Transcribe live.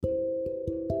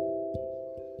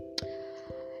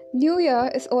New Year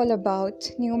is all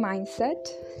about new mindset,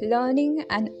 learning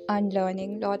and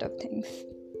unlearning lot of things.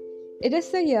 It is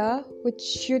the year which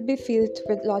should be filled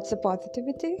with lots of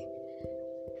positivity,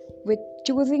 with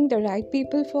choosing the right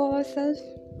people for ourselves,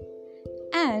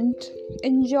 and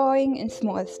enjoying in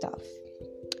small stuff.